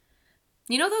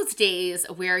You know those days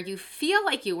where you feel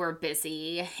like you were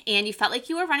busy and you felt like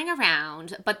you were running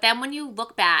around, but then when you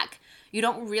look back, you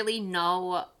don't really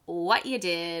know what you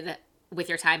did with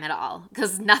your time at all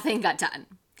because nothing got done.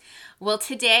 Well,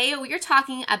 today we are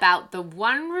talking about the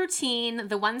one routine,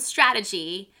 the one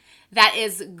strategy that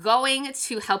is going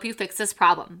to help you fix this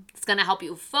problem. It's going to help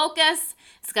you focus.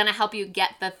 It's going to help you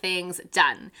get the things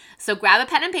done. So grab a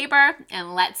pen and paper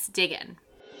and let's dig in.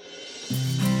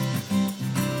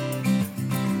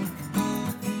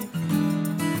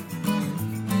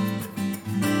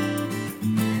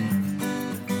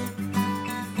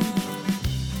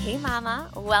 Hey mama,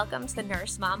 welcome to the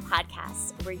Nurse Mom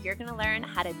Podcast, where you're going to learn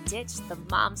how to ditch the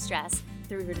mom stress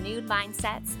through renewed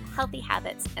mindsets, healthy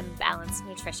habits, and balanced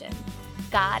nutrition.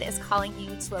 God is calling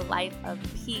you to a life of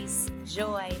peace,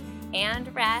 joy,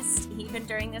 and rest, even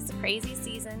during this crazy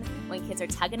season when kids are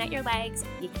tugging at your legs,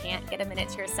 you can't get a minute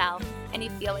to yourself, and you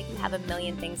feel like you have a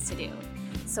million things to do.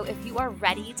 So if you are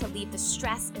ready to leave the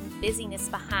stress and busyness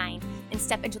behind and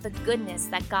step into the goodness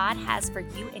that God has for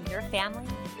you and your family,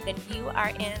 then you are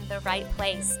in the right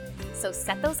place. So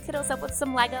set those kiddos up with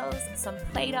some Legos, some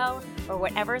Play-Doh, or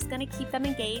whatever is going to keep them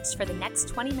engaged for the next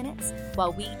 20 minutes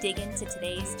while we dig into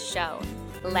today's show.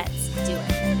 Let's do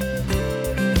it.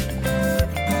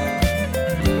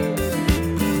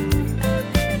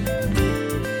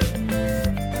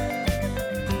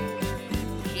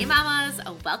 Hey mamas,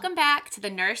 welcome back to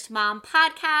the Nurse Mom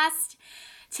Podcast.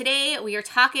 Today we are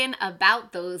talking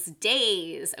about those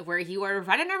days where you are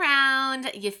running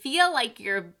around, you feel like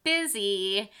you're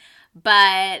busy,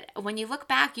 but when you look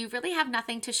back, you really have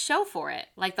nothing to show for it.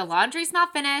 Like the laundry's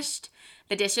not finished,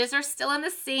 the dishes are still in the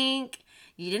sink,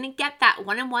 you didn't get that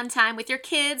one-on-one time with your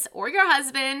kids or your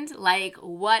husband. Like,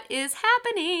 what is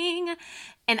happening?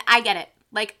 And I get it.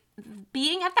 Like,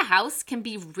 being at the house can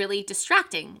be really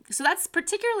distracting. So that's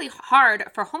particularly hard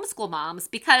for homeschool moms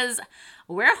because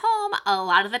we're home a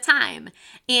lot of the time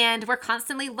and we're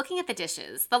constantly looking at the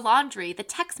dishes, the laundry, the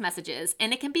text messages,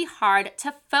 and it can be hard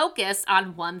to focus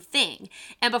on one thing.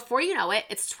 And before you know it,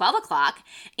 it's 12 o'clock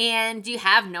and you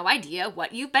have no idea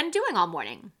what you've been doing all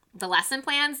morning. The lesson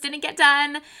plans didn't get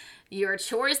done. Your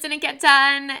chores didn't get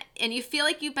done, and you feel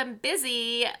like you've been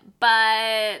busy,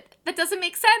 but that doesn't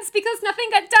make sense because nothing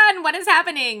got done. What is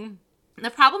happening? The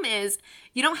problem is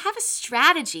you don't have a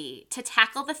strategy to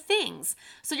tackle the things.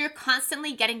 So you're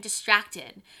constantly getting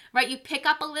distracted, right? You pick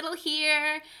up a little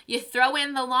here, you throw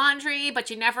in the laundry, but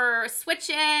you never switch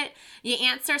it. You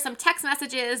answer some text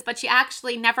messages, but you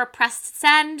actually never pressed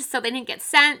send, so they didn't get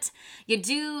sent. You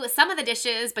do some of the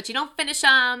dishes, but you don't finish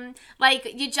them.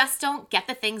 Like, you just don't get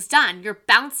the things done. You're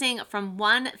bouncing from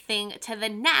one thing to the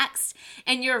next,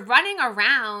 and you're running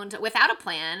around without a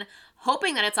plan,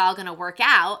 hoping that it's all going to work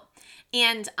out.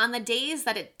 And on the days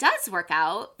that it does work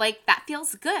out, like, that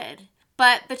feels good.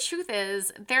 But the truth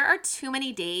is, there are too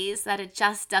many days that it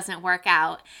just doesn't work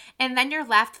out. And then you're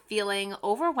left feeling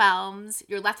overwhelmed.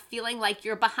 You're left feeling like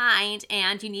you're behind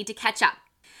and you need to catch up.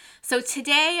 So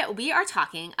today we are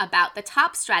talking about the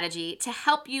top strategy to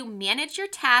help you manage your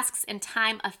tasks and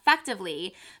time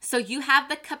effectively so you have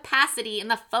the capacity and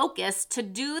the focus to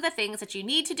do the things that you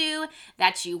need to do,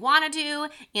 that you want to do,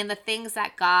 and the things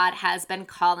that God has been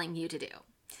calling you to do.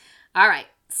 All right,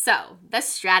 so the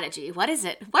strategy, what is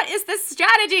it? What is this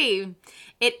strategy?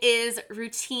 It is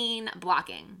routine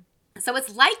blocking. So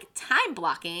it's like time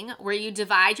blocking where you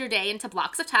divide your day into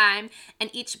blocks of time and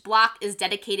each block is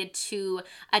dedicated to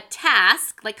a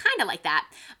task, like kind of like that.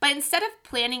 But instead of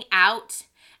planning out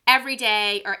every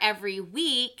day or every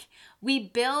week, we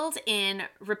build in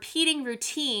repeating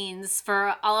routines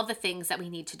for all of the things that we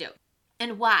need to do.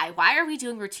 And why? Why are we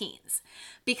doing routines?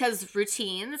 Because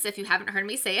routines, if you haven't heard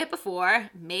me say it before,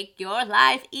 make your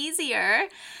life easier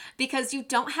because you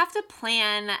don't have to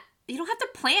plan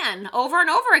over and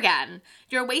over again.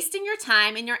 You're wasting your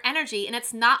time and your energy, and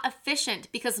it's not efficient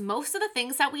because most of the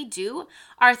things that we do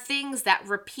are things that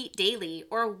repeat daily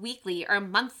or weekly or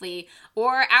monthly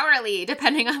or hourly,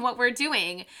 depending on what we're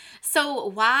doing. So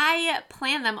why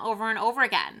plan them over and over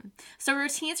again? So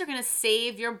routines are going to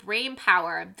save your brain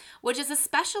power, which is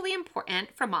especially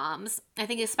important for moms. I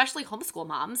think especially homeschool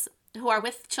moms who are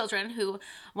with children who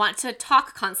want to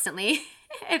talk constantly.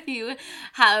 If you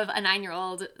have a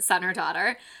 9-year-old son or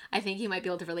daughter, I think you might be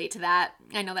able to relate to that.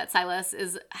 I know that Silas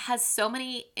has so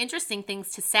many interesting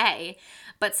things to say,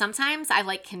 but sometimes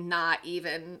I cannot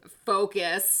even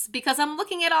focus because I'm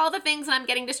looking at all the things and I'm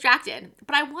getting distracted,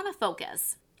 but I want to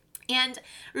focus. And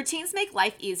routines make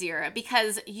life easier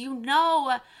because you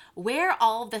know where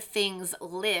all the things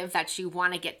live that you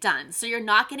want to get done. So you're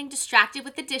not getting distracted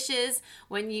with the dishes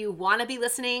when you want to be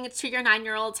listening to your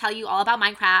 9-year-old tell you all about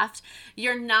Minecraft.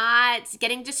 You're not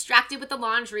getting distracted with the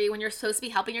laundry when you're supposed to be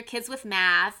helping your kids with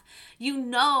math. You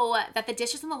know that the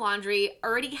dishes and the laundry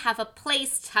already have a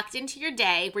place tucked into your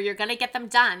day where you're going to get them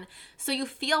done. So you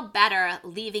feel better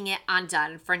leaving it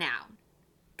undone for now.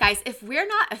 Guys, if we're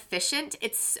not efficient,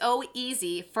 it's so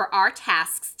easy for our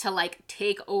tasks to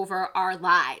take over our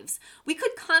lives. We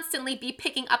could constantly be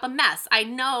picking up a mess. I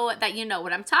know that you know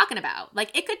what I'm talking about.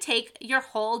 It could take your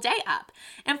whole day up.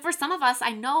 And for some of us,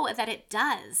 I know that it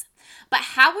does. But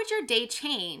how would your day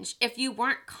change if you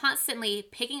weren't constantly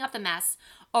picking up the mess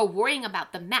or worrying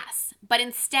about the mess, but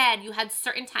instead you had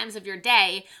certain times of your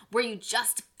day where you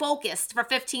just focused for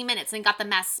 15 minutes and got the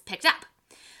mess picked up?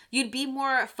 You'd be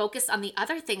more focused on the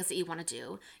other things that you want to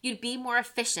do. You'd be more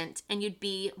efficient and you'd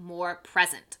be more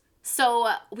present. So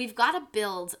we've got to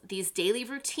build these daily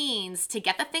routines to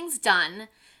get the things done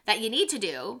that you need to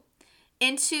do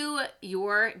into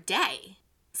your day.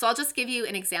 So I'll just give you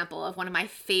an example of one of my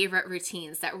favorite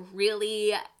routines that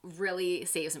really, really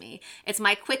saves me. It's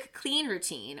my quick clean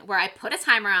routine where I put a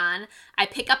timer on, I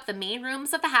pick up the main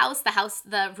rooms of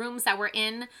the rooms that we're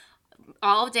in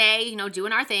all day,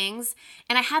 doing our things.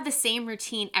 And I have the same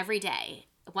routine every day.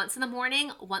 Once in the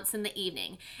morning, once in the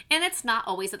evening. And it's not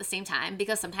always at the same time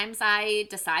because sometimes I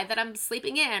decide that I'm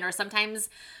sleeping in, or sometimes,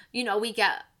 we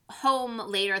get home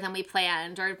later than we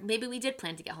planned, or maybe we did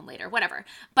plan to get home later, whatever.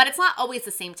 But it's not always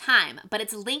the same time, but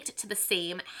it's linked to the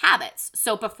same habits.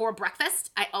 So before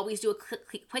breakfast, I always do a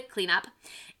quick cleanup.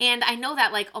 And I know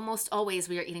that almost always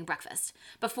we are eating breakfast.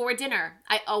 Before dinner,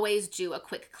 I always do a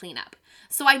quick cleanup.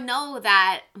 So I know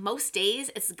that most days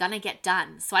it's gonna get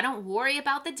done. So I don't worry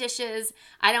about the dishes.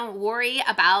 I don't worry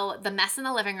about the mess in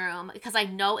the living room because I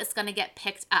know it's gonna get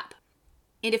picked up.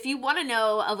 And if you want to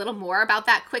know a little more about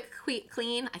that quick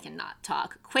clean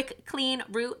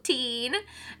routine,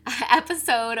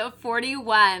 episode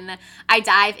 41, I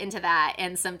dive into that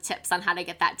and some tips on how to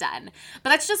get that done.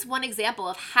 But that's just one example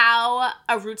of how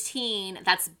a routine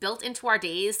that's built into our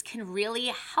days can really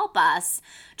help us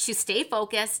to stay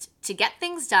focused, to get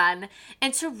things done,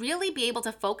 and to really be able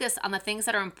to focus on the things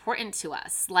that are important to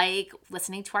us, like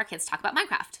listening to our kids talk about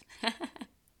Minecraft.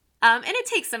 And it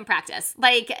takes some practice.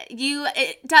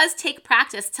 It does take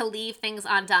practice to leave things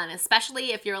undone,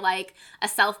 especially if you're a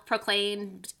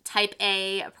self-proclaimed type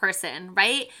A person,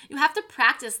 right? You have to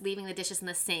practice leaving the dishes in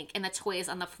the sink and the toys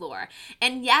on the floor.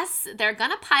 And yes, they're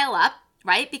gonna pile up,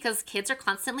 right? Because kids are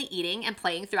constantly eating and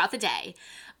playing throughout the day.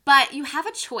 But you have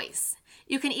a choice.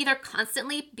 You can either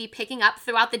constantly be picking up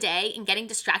throughout the day and getting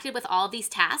distracted with all of these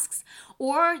tasks,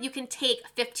 or you can take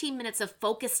 15 minutes of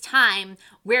focused time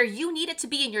where you need it to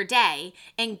be in your day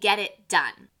and get it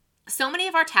done. So many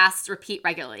of our tasks repeat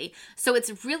regularly, so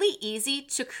it's really easy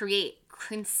to create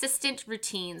consistent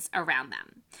routines around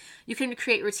them. You can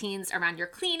create routines around your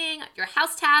cleaning, your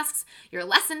house tasks, your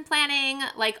lesson planning,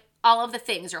 all of the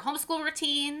things, your homeschool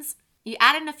routines. You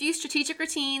add in a few strategic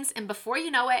routines, and before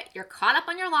you know it, you're caught up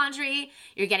on your laundry,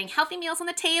 you're getting healthy meals on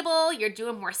the table, you're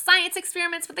doing more science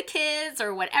experiments with the kids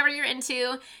or whatever you're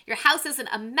into, your house isn't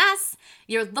a mess,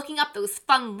 you're looking up those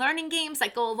fun learning games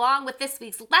that go along with this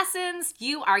week's lessons,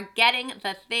 you are getting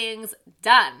the things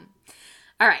done.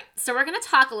 All right, so we're going to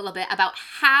talk a little bit about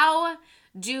how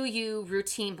do you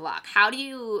routine block? How do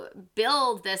you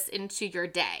build this into your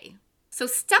day? So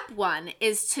step 1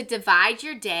 is to divide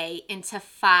your day into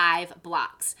 5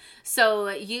 blocks. So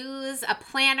use a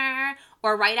planner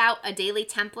or write out a daily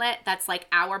template that's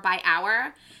hour by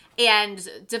hour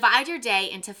and divide your day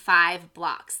into 5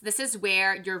 blocks. This is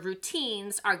where your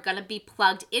routines are going to be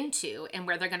plugged into and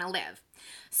where they're going to live.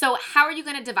 So how are you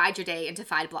going to divide your day into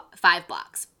 5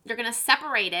 blocks? You're going to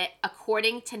separate it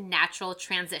according to natural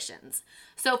transitions.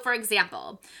 So for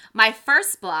example, my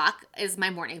first block is my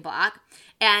morning block.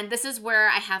 And this is where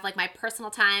I have my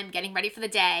personal time getting ready for the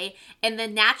day. And the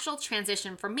natural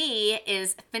transition for me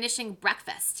is finishing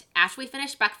breakfast. After we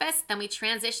finish breakfast, then we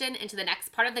transition into the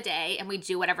next part of the day and we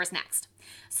do whatever's next.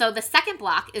 So the second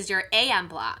block is your AM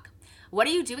block. What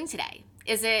are you doing today?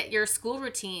 Is it your school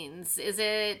routines? Is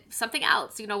it something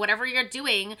else? Whatever you're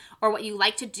doing or what you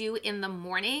like to do in the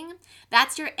morning,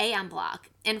 that's your AM block.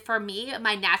 And for me,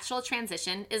 my natural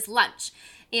transition is lunch.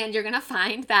 And you're going to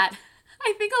find that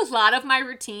I think a lot of my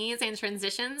routines and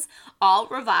transitions all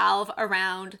revolve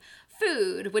around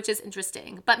food, which is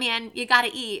interesting. But man, you got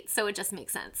to eat, so it just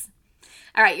makes sense.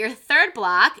 All right, your third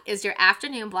block is your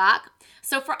afternoon block.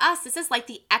 So for us, this is like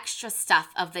the extra stuff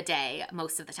of the day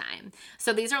most of the time.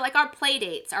 So these are like our play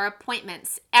dates, our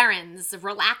appointments, errands,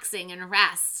 relaxing and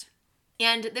rest.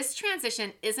 And this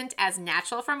transition isn't as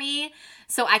natural for me,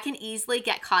 so I can easily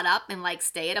get caught up and like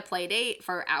stay at a play date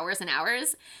for hours and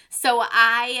hours. So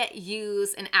I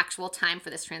use an actual time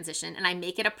for this transition, and I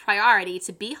make it a priority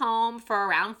to be home for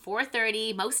around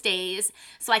 4:30 most days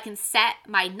so I can set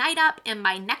my night up and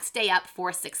my next day up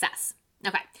for success.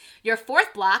 Okay, your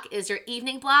fourth block is your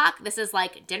evening block. This is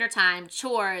like dinner time,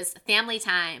 chores, family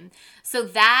time. So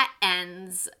that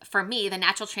ends, for me, the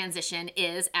natural transition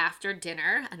is after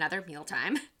dinner, another meal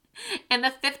time. And the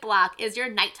fifth block is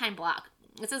your nighttime block.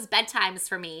 This is bedtimes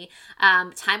for me,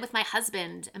 time with my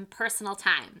husband and personal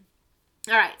time.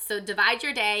 All right, so divide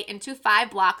your day into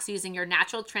 5 blocks using your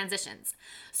natural transitions.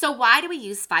 So why do we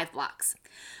use 5 blocks?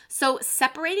 So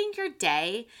separating your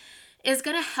day is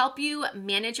going to help you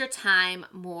manage your time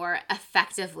more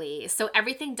effectively so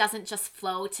everything doesn't just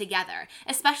flow together.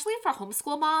 Especially for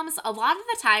homeschool moms, a lot of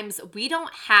the times we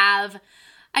don't have,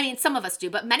 I mean, some of us do,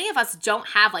 but many of us don't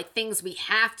have like things we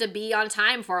have to be on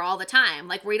time for all the time.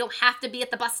 Like we don't have to be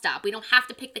at the bus stop. We don't have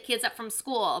to pick the kids up from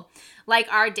school.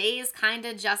 Like our days kind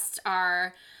of just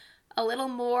are a little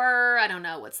more, I don't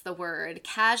know, what's the word?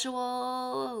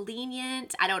 Casual,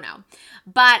 lenient, I don't know.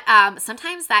 But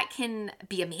sometimes that can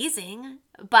be amazing,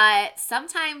 but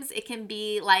sometimes it can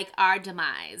be like our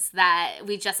demise, that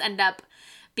we just end up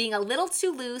being a little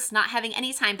too loose, not having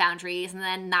any time boundaries, and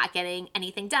then not getting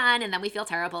anything done, and then we feel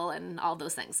terrible and all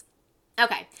those things.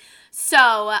 Okay,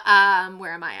 so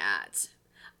where am I at?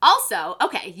 Also,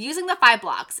 okay, using the 5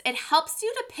 blocks, it helps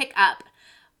you to pick up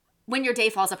when your day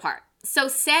falls apart. So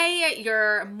say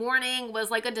your morning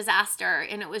was like a disaster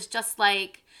and it was just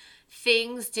like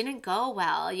things didn't go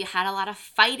well. You had a lot of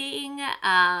fighting.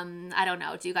 I don't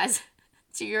know.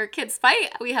 Do your kids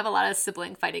fight? We have a lot of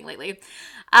sibling fighting lately.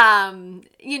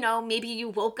 Maybe you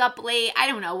woke up late. I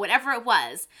don't know, whatever it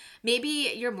was.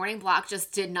 Maybe your morning block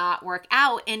just did not work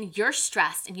out and you're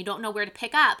stressed and you don't know where to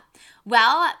pick up.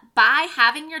 Well, by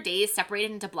having your days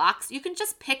separated into blocks, you can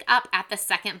just pick up at the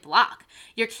second block.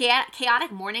 Your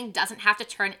chaotic morning doesn't have to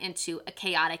turn into a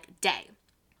chaotic day.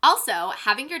 Also,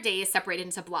 having your days separated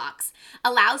into blocks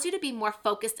allows you to be more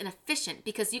focused and efficient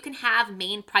because you can have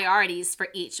main priorities for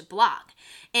each block.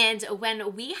 And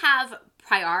when we have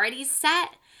priorities set,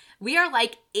 we are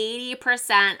like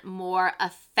 80% more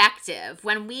effective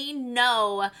when we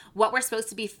know what we're supposed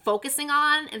to be focusing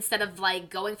on instead of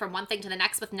like going from one thing to the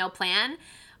next with no plan.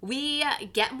 We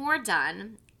get more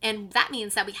done. And that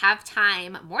means that we have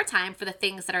more time for the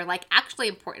things that are like actually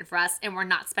important for us, and we're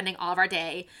not spending all of our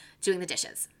day doing the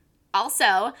dishes.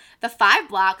 Also, the 5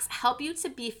 blocks help you to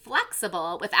be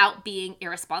flexible without being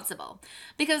irresponsible.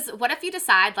 Because what if you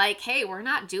decide like, hey, we're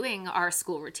not doing our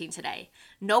school routine today?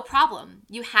 No problem.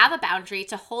 You have a boundary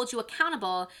to hold you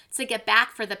accountable to get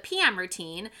back for the PM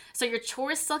routine so your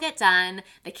chores still get done,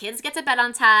 the kids get to bed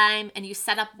on time, and you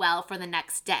set up well for the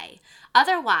next day.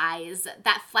 Otherwise,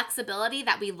 that flexibility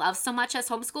that we love so much as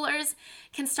homeschoolers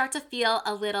can start to feel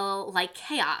a little like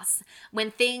chaos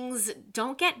when things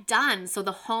don't get done. So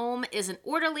the home isn't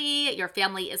orderly, your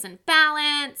family isn't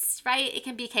balanced, right? It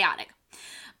can be chaotic.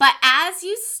 But as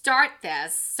you start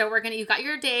this, so you've got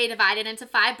your day divided into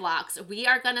 5 blocks. We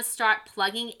are going to start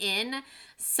plugging in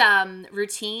some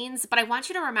routines, but I want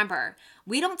you to remember,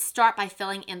 we don't start by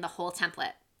filling in the whole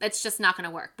template. It's just not going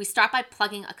to work. We start by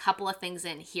plugging a couple of things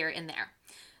in here and there.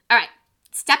 All right,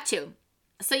 step 2.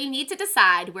 So you need to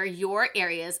decide where your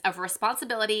areas of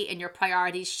responsibility and your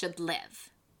priorities should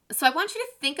live. So I want you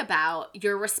to think about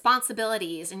your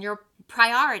responsibilities and your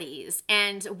priorities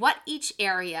and what each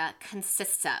area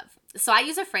consists of. So I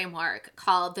use a framework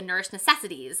called the Nourish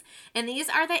Necessities, and these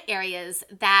are the areas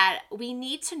that we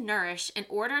need to nourish in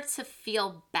order to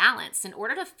feel balanced, in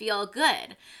order to feel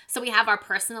good. So we have our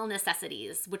personal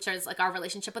necessities, which is like our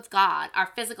relationship with God,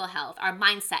 our physical health, our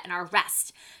mindset, and our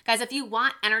rest. Guys, if you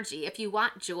want energy, if you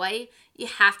want joy, you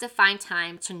have to find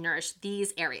time to nourish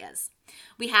these areas.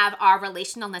 We have our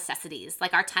relational necessities,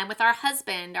 like our time with our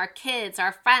husband, our kids,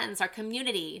 our friends, our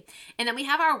community. And then we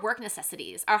have our work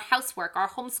necessities, our housework, our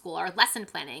homeschool, our lesson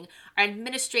planning, our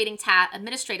administrative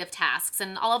tasks,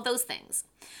 and all of those things.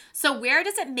 So where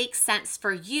does it make sense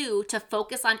for you to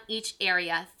focus on each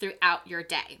area throughout your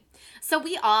day? So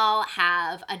we all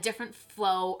have a different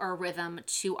flow or rhythm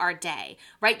to our day,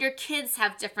 right? Your kids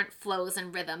have different flows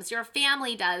and rhythms. Your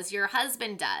family does, your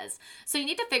husband does. So you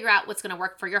need to figure out what's going to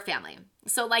work for your family.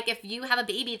 So like if you have a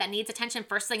baby that needs attention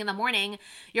first thing in the morning,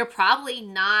 you're probably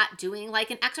not doing like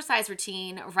an exercise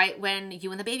routine right when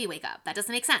you and the baby wake up. That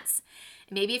doesn't make sense.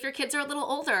 Maybe if your kids are a little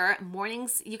older,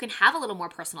 mornings you can have a little more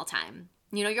personal time.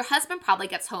 Your husband probably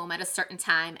gets home at a certain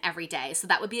time every day. So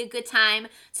that would be a good time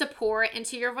to pour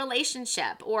into your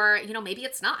relationship. Or, maybe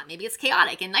it's not. Maybe it's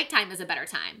chaotic and nighttime is a better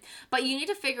time. But you need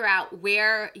to figure out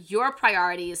where your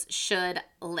priorities should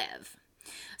live.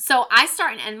 So I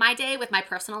start and end my day with my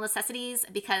personal necessities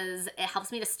because it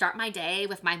helps me to start my day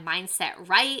with my mindset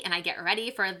right, and I get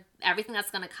ready for everything that's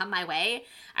going to come my way.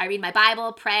 I read my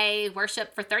Bible, pray,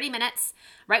 worship for 30 minutes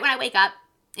right when I wake up.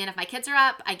 And if my kids are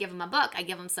up, I give them a book. I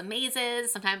give them some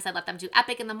mazes. Sometimes I let them do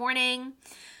Epic in the morning.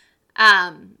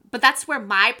 But that's where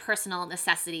my personal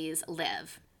necessities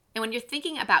live. And when you're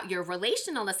thinking about your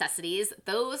relational necessities,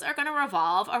 those are going to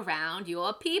revolve around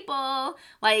your people.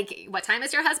 Like, what time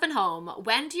is your husband home?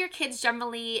 When do your kids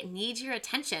generally need your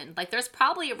attention? Like, there's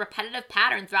probably a repetitive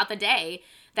pattern throughout the day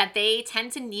that they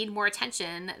tend to need more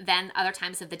attention than other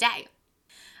times of the day.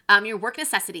 Your work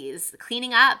necessities,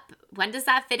 cleaning up, when does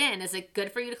that fit in? Is it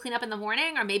good for you to clean up in the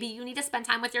morning? Or maybe you need to spend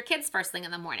time with your kids first thing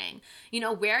in the morning.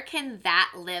 Where can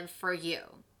that live for you?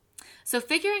 So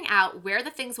figuring out where the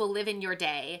things will live in your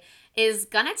day is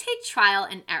going to take trial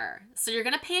and error. So you're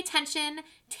going to pay attention,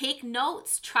 take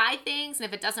notes, try things, and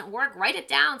if it doesn't work, write it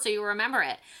down so you remember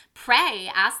it.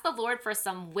 Pray, ask the Lord for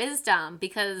some wisdom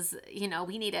because,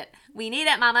 we need it. We need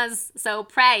it, mamas. So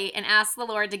pray and ask the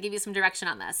Lord to give you some direction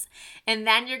on this. And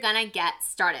then you're going to get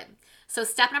started. So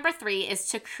step number 3 is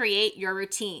to create your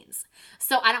routines.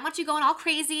 So I don't want you going all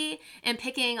crazy and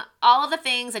picking all of the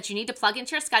things that you need to plug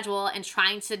into your schedule and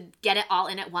trying to get it all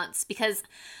in at once, because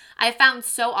I found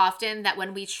so often that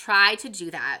when we try to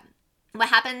do that, what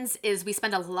happens is we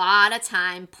spend a lot of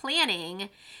time planning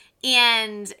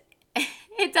and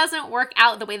it doesn't work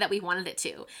out the way that we wanted it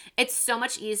to. It's so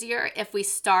much easier if we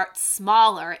start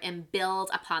smaller and build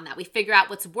upon that. We figure out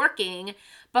what's working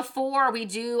before we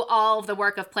do all of the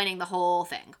work of planning the whole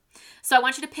thing. So I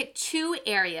want you to pick 2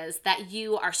 areas that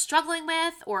you are struggling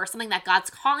with or something that God's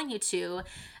calling you to,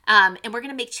 and we're going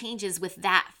to make changes with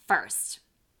that first.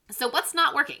 So what's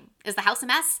not working? Is the house a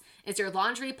mess? Is your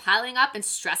laundry piling up and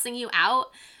stressing you out?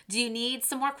 Do you need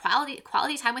some more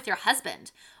quality time with your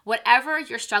husband? Whatever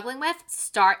you're struggling with,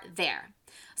 start there.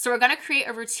 So we're going to create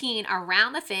a routine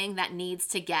around the thing that needs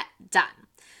to get done.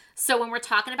 So when we're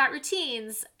talking about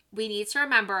routines, we need to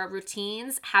remember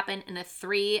routines happen in a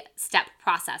 3-step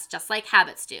process, just like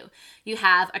habits do. You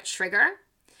have a trigger,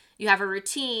 you have a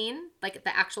routine, like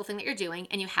the actual thing that you're doing,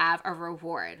 and you have a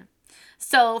reward.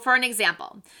 So for an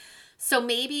example,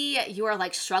 maybe you are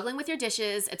like struggling with your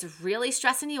dishes. It's really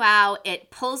stressing you out.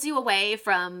 It pulls you away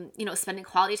from, spending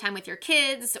quality time with your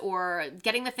kids or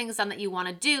getting the things done that you want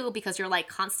to do because you're like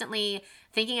constantly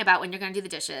thinking about when you're going to do the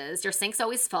dishes. Your sink's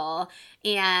always full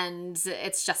and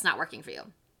it's just not working for you.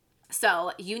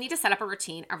 So you need to set up a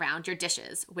routine around your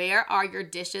dishes. Where are your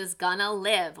dishes gonna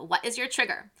live? What is your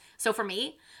trigger? So for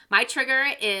me, my trigger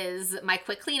is my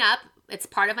quick cleanup. It's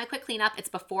part of my quick cleanup. It's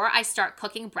before I start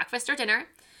cooking breakfast or dinner.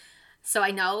 So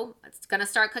I know it's gonna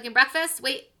start cooking breakfast.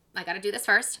 Wait, I gotta do this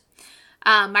first.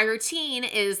 My routine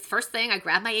is first thing, I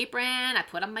grab my apron, I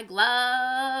put on my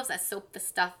gloves, I soak the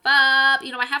stuff up.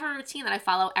 I have a routine that I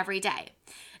follow every day.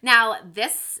 Now,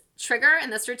 this trigger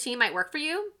and this routine might work for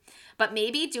you, but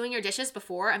maybe doing your dishes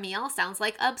before a meal sounds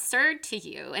like absurd to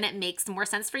you and it makes more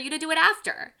sense for you to do it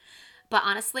after. But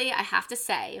honestly, I have to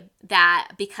say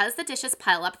that because the dishes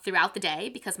pile up throughout the day,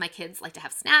 because my kids like to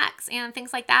have snacks and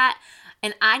things like that,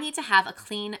 and I need to have a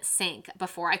clean sink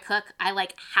before I cook, I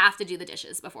have to do the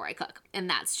dishes before I cook. And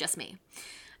that's just me.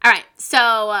 All right,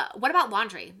 so what about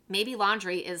laundry? Maybe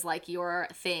laundry is like your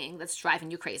thing that's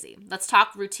driving you crazy. Let's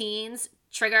talk routines,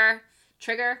 trigger,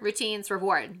 routines,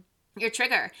 reward. Your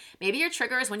trigger. Maybe your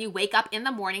trigger is when you wake up in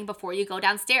the morning before you go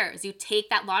downstairs. You take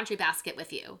that laundry basket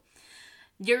with you.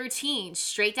 Your routine,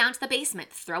 straight down to the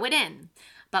basement, throw it in.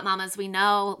 But mamas, we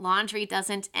know laundry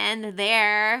doesn't end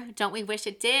there. Don't we wish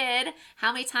it did?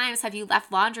 How many times have you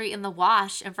left laundry in the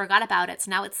wash and forgot about it? So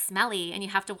now it's smelly and you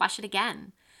have to wash it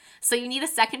again. So you need a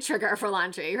second trigger for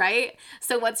laundry, right?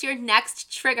 So what's your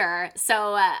next trigger?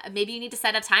 So maybe you need to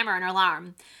set a timer or an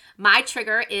alarm. My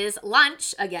trigger is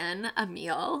lunch, again, a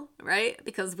meal, right?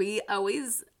 Because we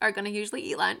always are going to usually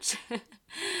eat lunch.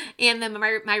 And then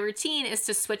my routine is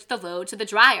to switch the load to the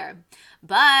dryer.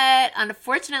 But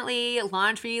unfortunately,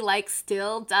 laundry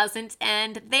still doesn't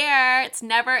end there. It's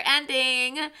never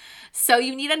ending. So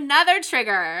you need another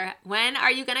trigger. When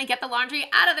are you going to get the laundry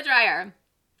out of the dryer?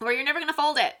 Or you're never going to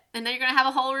fold it. And then you're going to have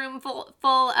a whole room full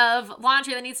of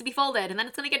laundry that needs to be folded. And then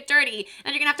it's going to get dirty.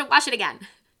 And you're going to have to wash it again.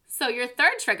 So your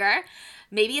third trigger,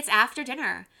 maybe it's after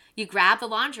dinner. You grab the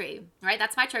laundry, right?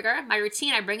 That's my trigger. My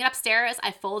routine, I bring it upstairs.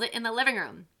 I fold it in the living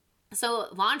room. So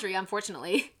laundry,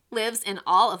 unfortunately, lives in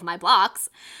all of my blocks,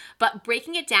 but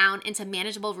breaking it down into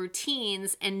manageable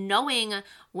routines and knowing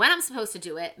when I'm supposed to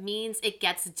do it means it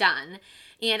gets done.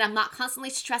 And I'm not constantly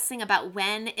stressing about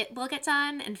when it will get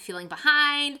done and feeling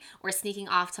behind or sneaking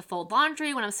off to fold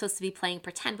laundry when I'm supposed to be playing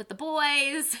pretend with the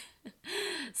boys.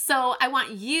 So I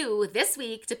want you this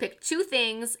week to pick 2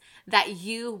 things that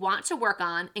you want to work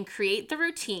on and create the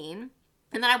routine.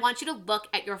 And then I want you to look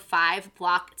at your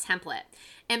 5-block template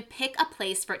and pick a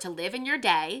place for it to live in your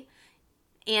day.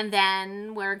 And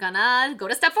then we're gonna go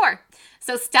to step 4.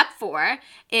 So step 4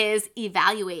 is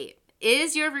evaluate.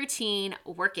 Is your routine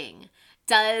working?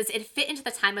 Does it fit into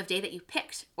the time of day that you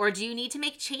picked? Or do you need to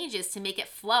make changes to make it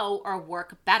flow or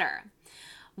work better?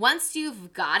 Once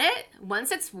you've got it,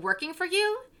 once it's working for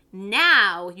you,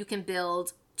 now you can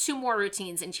build 2 more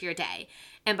routines into your day.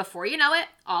 And before you know it,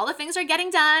 all the things are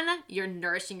getting done. You're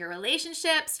nourishing your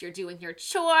relationships, you're doing your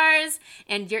chores,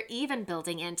 and you're even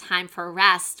building in time for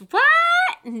rest. What?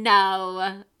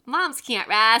 No, moms can't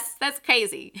rest. That's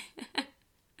crazy.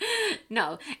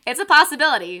 No, it's a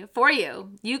possibility for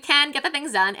you. You can get the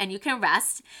things done and you can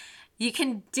rest. You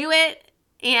can do it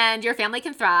and your family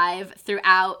can thrive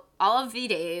throughout all of the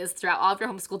days, throughout all of your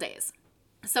homeschool days.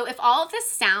 So if all of this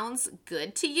sounds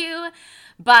good to you,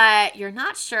 but you're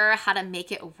not sure how to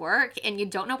make it work and you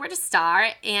don't know where to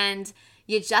start and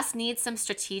you just need some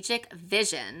strategic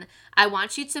vision, I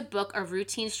want you to book a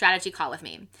routine strategy call with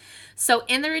me. So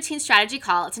in the routine strategy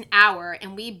call, it's an hour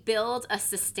and we build a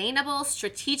sustainable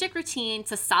strategic routine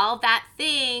to solve that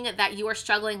thing that you are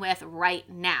struggling with right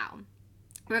now.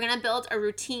 We're going to build a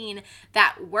routine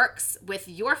that works with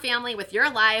your family, with your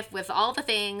life, with all the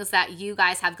things that you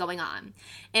guys have going on.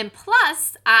 And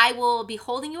plus, I will be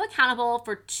holding you accountable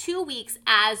for 2 weeks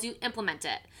as you implement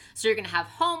it. So you're going to have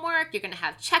homework, you're going to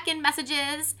have check-in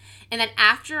messages, and then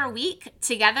after a week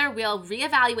together, we'll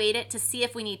reevaluate it to see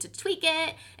if we need to tweak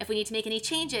it, if we need to make any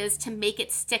changes to make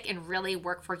it stick and really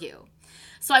work for you.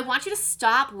 So I want you to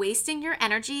stop wasting your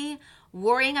energy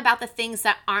worrying about the things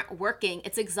that aren't working.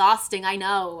 It's exhausting, I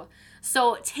know.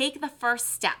 So take the first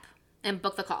step and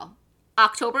book the call.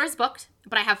 October is booked,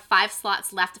 but I have 5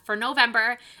 slots left for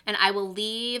November, and I will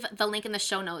leave the link in the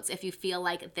show notes if you feel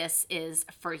like this is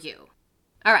for you.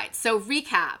 All right, so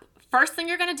recap. First thing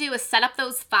you're going to do is set up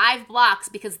those 5 blocks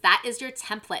because that is your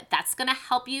template. That's going to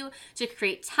help you to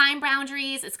create time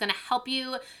boundaries. It's going to help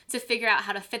you to figure out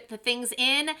how to fit the things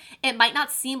in. It might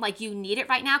not seem like you need it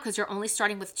right now because you're only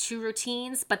starting with 2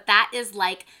 routines, but that is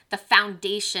like the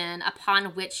foundation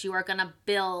upon which you are going to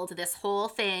build this whole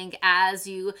thing as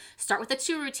you start with the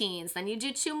 2 routines, then you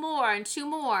do 2 more and 2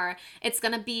 more. It's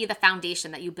going to be the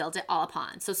foundation that you build it all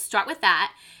upon. So start with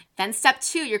that. Then step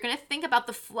 2, you're going to think about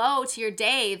the flow to your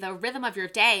day, the rhythm of your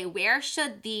day. Where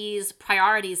should these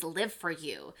priorities live for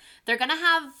you? They're going to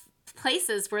have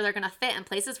places where they're going to fit and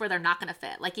places where they're not going to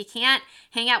fit. Like you can't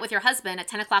hang out with your husband at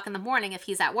 10 o'clock in the morning if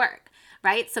he's at work,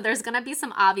 right? So there's going to be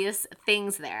some obvious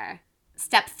things there.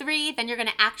 Step 3, then you're going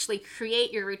to actually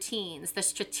create your routines, the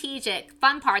strategic,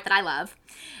 fun part that I love.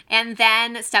 And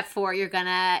then step 4, you're going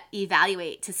to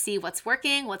evaluate to see what's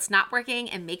working, what's not working,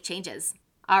 and make changes.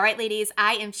 All right, ladies,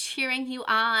 I am cheering you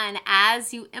on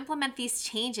as you implement these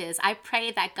changes. I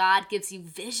pray that God gives you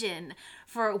vision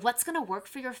for what's going to work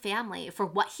for your family, for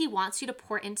what He wants you to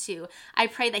pour into. I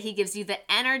pray that He gives you the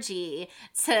energy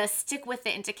to stick with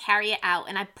it and to carry it out.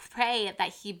 And I pray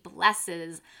that He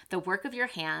blesses the work of your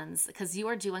hands because you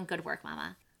are doing good work,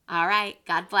 Mama. All right,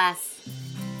 God bless.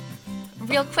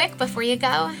 Real quick before you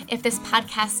go, if this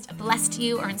podcast blessed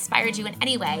you or inspired you in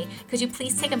any way, could you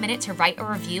please take a minute to write a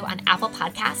review on Apple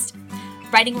Podcast?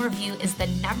 Writing a review is the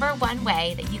 #1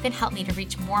 way that you can help me to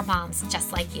reach more moms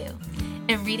just like you.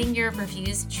 And reading your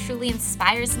reviews truly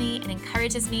inspires me and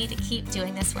encourages me to keep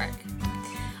doing this work.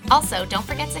 Also, don't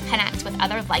forget to connect with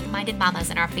other like-minded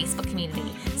mamas in our Facebook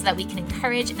community so that we can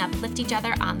encourage and uplift each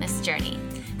other on this journey.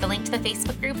 The link to the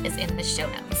Facebook group is in the show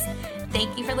notes.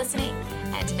 Thank you for listening,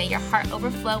 and may your heart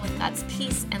overflow with God's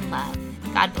peace and love.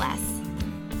 God bless.